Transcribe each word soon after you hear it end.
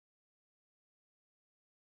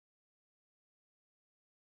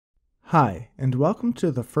Hi, and welcome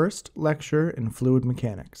to the first lecture in fluid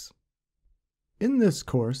mechanics. In this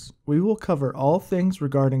course, we will cover all things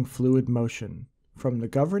regarding fluid motion, from the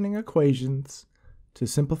governing equations to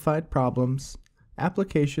simplified problems,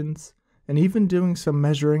 applications, and even doing some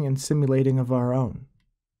measuring and simulating of our own.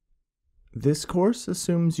 This course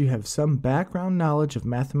assumes you have some background knowledge of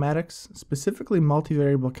mathematics, specifically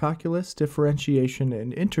multivariable calculus, differentiation,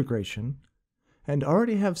 and integration, and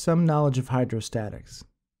already have some knowledge of hydrostatics.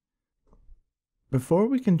 Before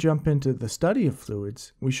we can jump into the study of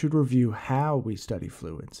fluids, we should review how we study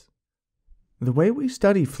fluids. The way we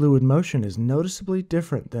study fluid motion is noticeably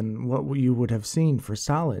different than what you would have seen for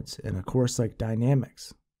solids in a course like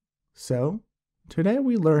dynamics. So, today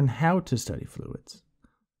we learn how to study fluids.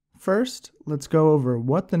 First, let's go over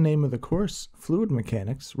what the name of the course, fluid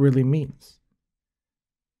mechanics, really means.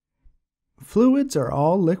 Fluids are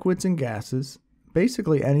all liquids and gases,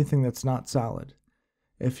 basically anything that's not solid.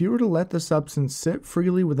 If you were to let the substance sit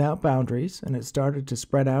freely without boundaries and it started to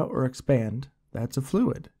spread out or expand, that's a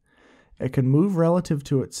fluid. It can move relative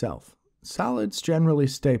to itself. Solids generally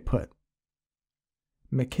stay put.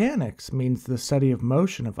 Mechanics means the study of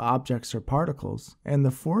motion of objects or particles and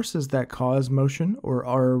the forces that cause motion or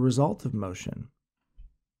are a result of motion.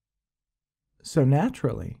 So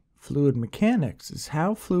naturally, fluid mechanics is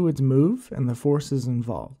how fluids move and the forces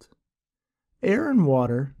involved. Air and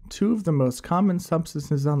water, two of the most common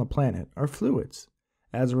substances on the planet, are fluids.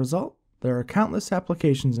 As a result, there are countless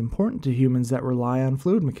applications important to humans that rely on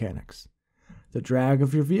fluid mechanics. The drag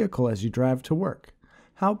of your vehicle as you drive to work,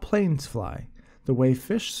 how planes fly, the way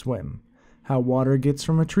fish swim, how water gets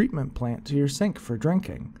from a treatment plant to your sink for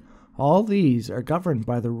drinking. All these are governed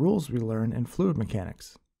by the rules we learn in fluid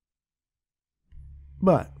mechanics.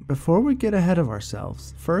 But before we get ahead of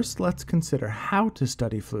ourselves, first let's consider how to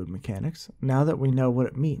study fluid mechanics now that we know what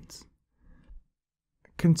it means.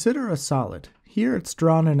 Consider a solid. Here it's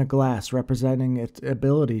drawn in a glass representing its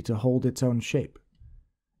ability to hold its own shape.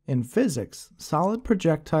 In physics, solid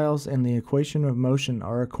projectiles and the equation of motion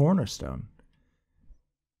are a cornerstone.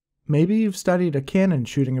 Maybe you've studied a cannon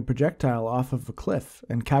shooting a projectile off of a cliff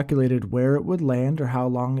and calculated where it would land or how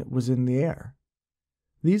long it was in the air.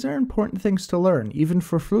 These are important things to learn, even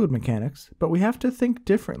for fluid mechanics, but we have to think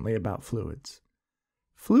differently about fluids.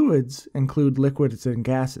 Fluids include liquids and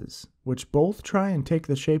gases, which both try and take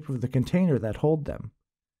the shape of the container that hold them.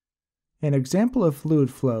 An example of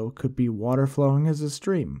fluid flow could be water flowing as a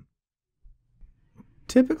stream.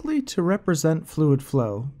 Typically, to represent fluid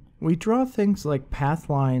flow, we draw things like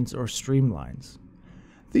path lines or streamlines.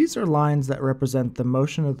 These are lines that represent the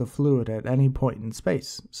motion of the fluid at any point in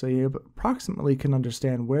space, so you approximately can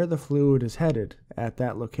understand where the fluid is headed at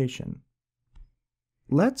that location.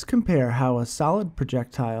 Let's compare how a solid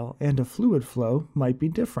projectile and a fluid flow might be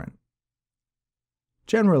different.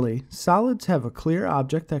 Generally, solids have a clear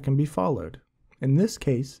object that can be followed. In this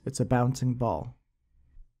case, it's a bouncing ball.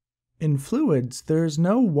 In fluids, there is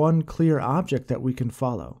no one clear object that we can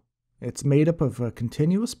follow. It's made up of a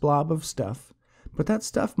continuous blob of stuff, but that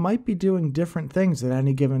stuff might be doing different things at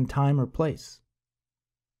any given time or place.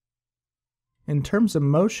 In terms of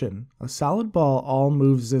motion, a solid ball all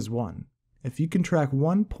moves as one. If you can track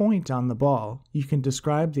one point on the ball, you can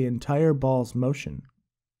describe the entire ball's motion.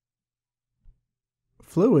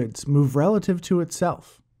 Fluids move relative to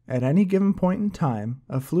itself. At any given point in time,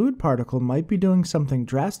 a fluid particle might be doing something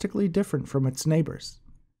drastically different from its neighbors.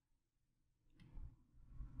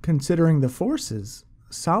 Considering the forces,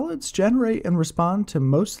 solids generate and respond to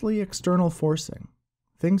mostly external forcing.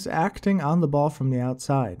 Things acting on the ball from the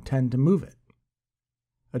outside tend to move it.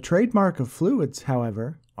 A trademark of fluids,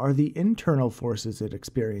 however, are the internal forces it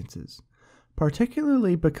experiences,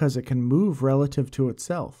 particularly because it can move relative to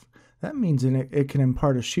itself. That means it can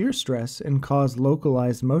impart a shear stress and cause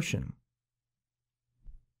localized motion.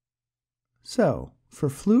 So, for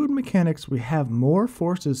fluid mechanics, we have more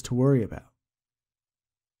forces to worry about.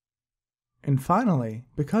 And finally,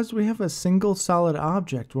 because we have a single solid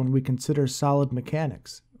object when we consider solid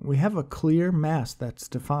mechanics, we have a clear mass that's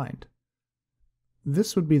defined.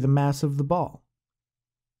 This would be the mass of the ball.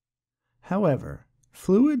 However,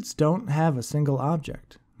 fluids don't have a single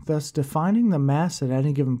object, thus defining the mass at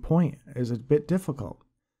any given point is a bit difficult.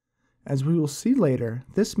 As we will see later,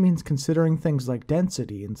 this means considering things like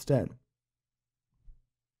density instead.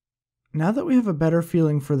 Now that we have a better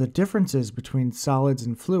feeling for the differences between solids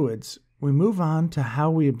and fluids, we move on to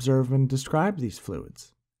how we observe and describe these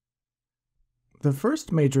fluids. The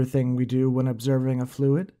first major thing we do when observing a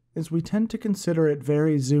fluid is we tend to consider it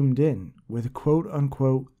very zoomed in, with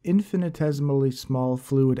quote-unquote infinitesimally small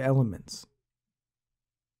fluid elements.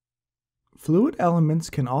 Fluid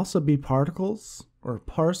elements can also be particles, or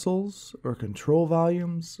parcels, or control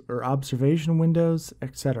volumes, or observation windows,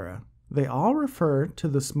 etc. They all refer to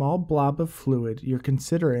the small blob of fluid you're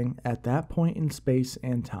considering at that point in space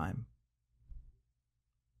and time.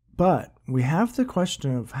 But we have the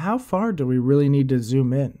question of how far do we really need to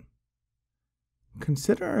zoom in?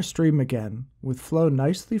 Consider our stream again, with flow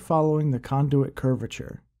nicely following the conduit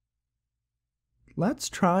curvature. Let's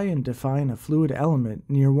try and define a fluid element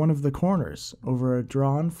near one of the corners over a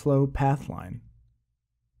drawn flow path line.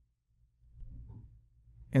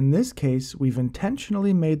 In this case, we've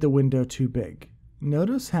intentionally made the window too big.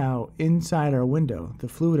 Notice how, inside our window, the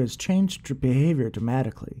fluid has changed behavior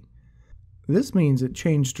dramatically. This means it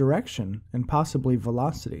changed direction and possibly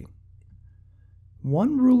velocity.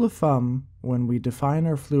 One rule of thumb when we define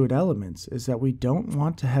our fluid elements is that we don't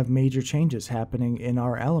want to have major changes happening in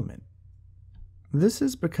our element. This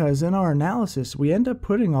is because in our analysis we end up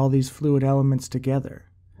putting all these fluid elements together.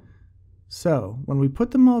 So, when we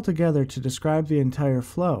put them all together to describe the entire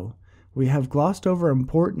flow, we have glossed over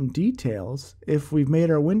important details if we've made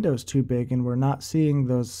our windows too big and we're not seeing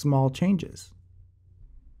those small changes.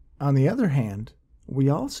 On the other hand, we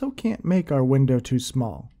also can't make our window too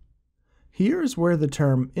small. Here's where the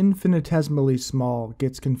term infinitesimally small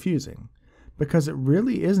gets confusing, because it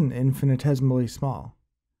really isn't infinitesimally small.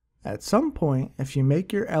 At some point, if you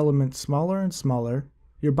make your element smaller and smaller,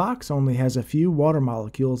 your box only has a few water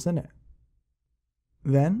molecules in it.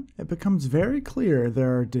 Then, it becomes very clear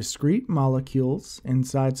there are discrete molecules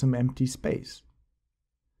inside some empty space.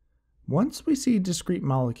 Once we see discrete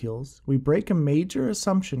molecules, we break a major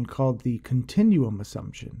assumption called the continuum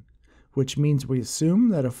assumption, which means we assume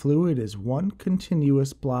that a fluid is one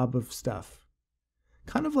continuous blob of stuff.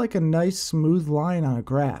 Kind of like a nice smooth line on a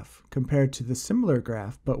graph, compared to the similar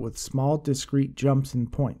graph but with small discrete jumps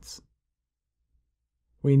and points.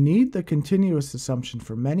 We need the continuous assumption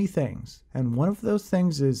for many things, and one of those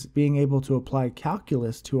things is being able to apply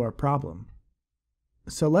calculus to our problem.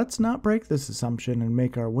 So let's not break this assumption and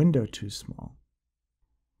make our window too small.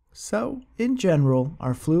 So, in general,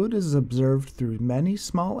 our fluid is observed through many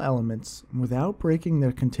small elements without breaking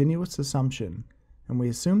their continuous assumption, and we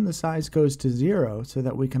assume the size goes to 0 so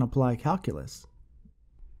that we can apply calculus.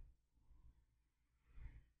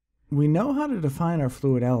 We know how to define our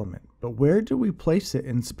fluid element, but where do we place it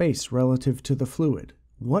in space relative to the fluid?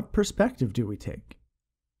 What perspective do we take?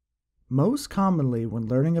 Most commonly, when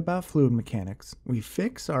learning about fluid mechanics, we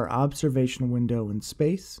fix our observation window in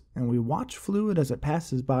space, and we watch fluid as it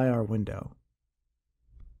passes by our window.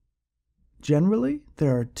 Generally,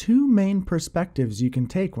 there are two main perspectives you can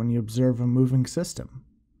take when you observe a moving system.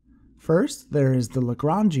 First, there is the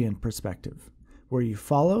Lagrangian perspective, where you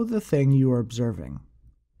follow the thing you are observing.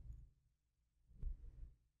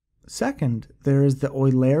 Second, there is the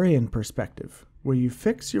Eulerian perspective, where you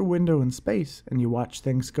fix your window in space and you watch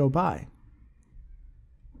things go by.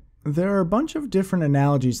 There are a bunch of different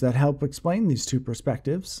analogies that help explain these two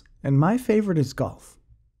perspectives, and my favorite is golf.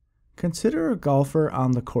 Consider a golfer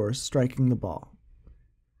on the course striking the ball.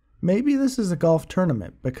 Maybe this is a golf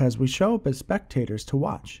tournament because we show up as spectators to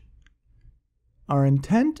watch. Our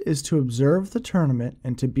intent is to observe the tournament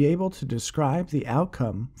and to be able to describe the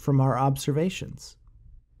outcome from our observations.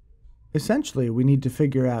 Essentially, we need to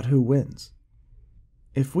figure out who wins.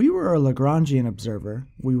 If we were a Lagrangian observer,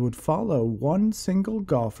 we would follow one single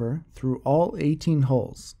golfer through all 18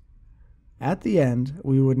 holes. At the end,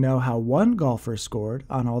 we would know how one golfer scored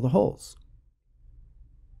on all the holes.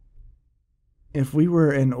 If we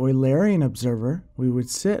were an Eulerian observer, we would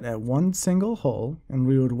sit at one single hole and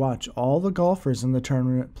we would watch all the golfers in the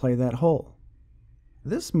tournament play that hole.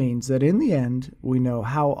 This means that in the end, we know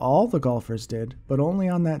how all the golfers did, but only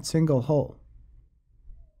on that single hole.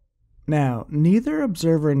 Now, neither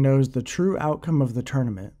observer knows the true outcome of the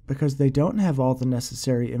tournament because they don't have all the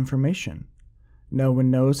necessary information. No one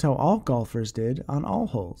knows how all golfers did on all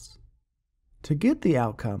holes. To get the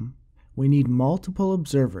outcome, we need multiple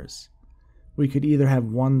observers. We could either have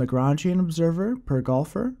one Lagrangian observer per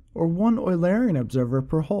golfer or one Eulerian observer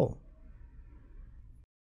per hole.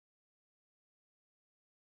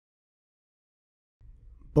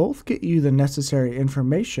 Both get you the necessary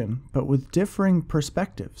information, but with differing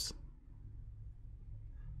perspectives.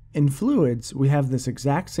 In fluids, we have this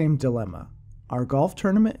exact same dilemma. Our golf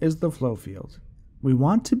tournament is the flow field. We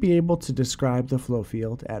want to be able to describe the flow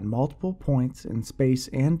field at multiple points in space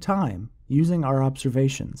and time using our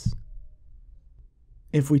observations.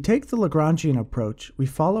 If we take the Lagrangian approach, we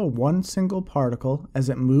follow one single particle as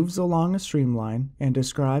it moves along a streamline and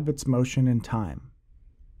describe its motion in time.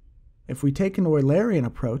 If we take an Eulerian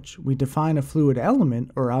approach, we define a fluid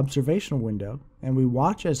element or observational window, and we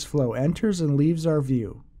watch as flow enters and leaves our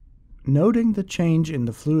view. noting the change in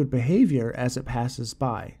the fluid behavior as it passes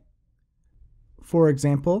by. For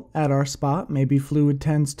example, at our spot, maybe fluid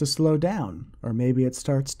tends to slow down, or maybe it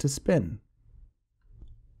starts to spin.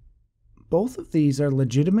 Both of these are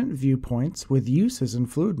legitimate viewpoints with uses in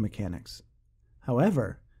fluid mechanics.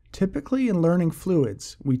 However, typically in learning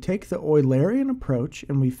fluids, we take the Eulerian approach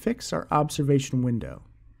and we fix our observation window.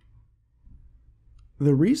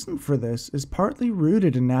 The reason for this is partly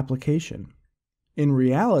rooted in application. In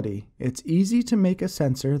reality, it's easy to make a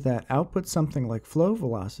sensor that outputs something like flow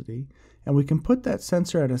velocity, and we can put that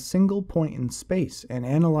sensor at a single point in space and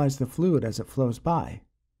analyze the fluid as it flows by.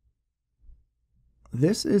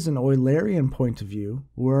 This is an Eulerian point of view,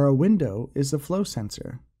 where a window is the flow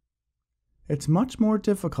sensor. It's much more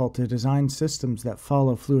difficult to design systems that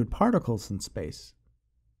follow fluid particles in space.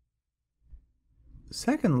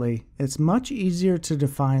 Secondly, it's much easier to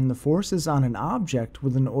define the forces on an object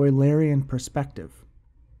with an Eulerian perspective.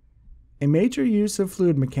 A major use of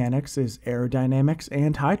fluid mechanics is aerodynamics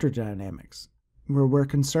and hydrodynamics, where we're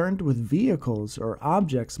concerned with vehicles or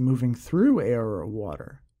objects moving through air or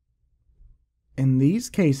water. In these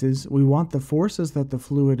cases, we want the forces that the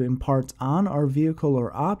fluid imparts on our vehicle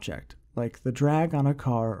or object, like the drag on a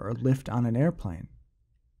car or lift on an airplane.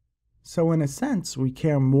 So in a sense, we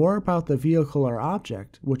care more about the vehicle or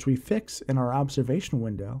object, which we fix in our observation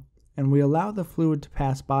window, and we allow the fluid to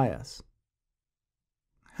pass by us.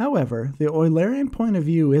 However, the Eulerian point of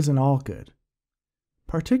view isn't all good.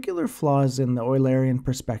 Particular flaws in the Eulerian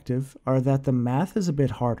perspective are that the math is a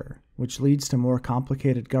bit harder, which leads to more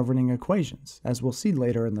complicated governing equations, as we'll see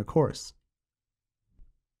later in the course.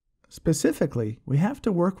 Specifically, we have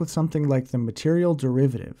to work with something like the material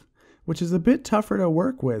derivative, which is a bit tougher to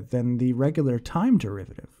work with than the regular time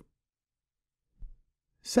derivative.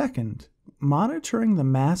 Second, monitoring the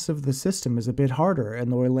mass of the system is a bit harder in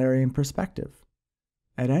the Eulerian perspective.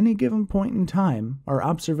 At any given point in time, our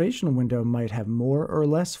observation window might have more or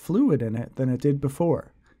less fluid in it than it did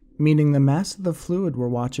before, meaning the mass of the fluid we're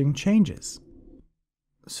watching changes.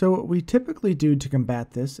 So what we typically do to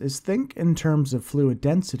combat this is think in terms of fluid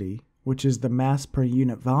density, which is the mass per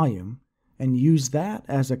unit volume, and use that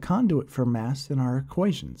as a conduit for mass in our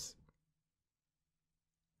equations.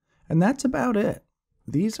 And that's about it.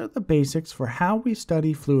 These are the basics for how we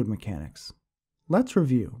study fluid mechanics. Let's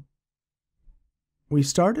review. We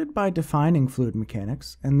started by defining fluid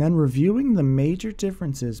mechanics and then reviewing the major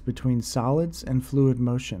differences between solids and fluid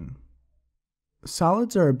motion.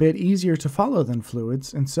 Solids are a bit easier to follow than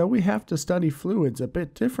fluids, and so we have to study fluids a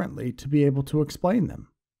bit differently to be able to explain them.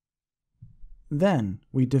 Then,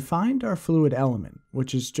 we defined our fluid element,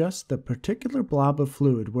 which is just the particular blob of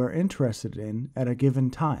fluid we're interested in at a given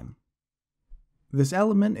time. This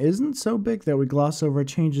element isn't so big that we gloss over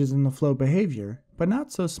changes in the flow behavior, but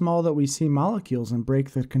not so small that we see molecules and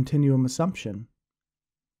break the continuum assumption.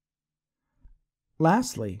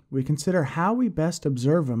 Lastly, we consider how we best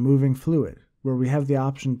observe a moving fluid, where we have the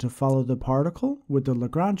option to follow the particle with the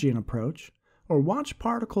Lagrangian approach, or watch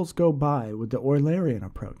particles go by with the Eulerian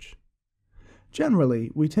approach.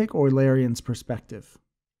 Generally, we take Eulerian's perspective.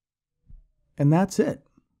 And that's it.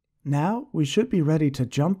 Now, we should be ready to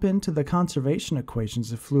jump into the conservation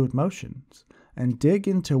equations of fluid motions and dig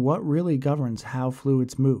into what really governs how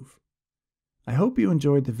fluids move. I hope you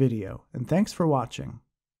enjoyed the video, and thanks for watching.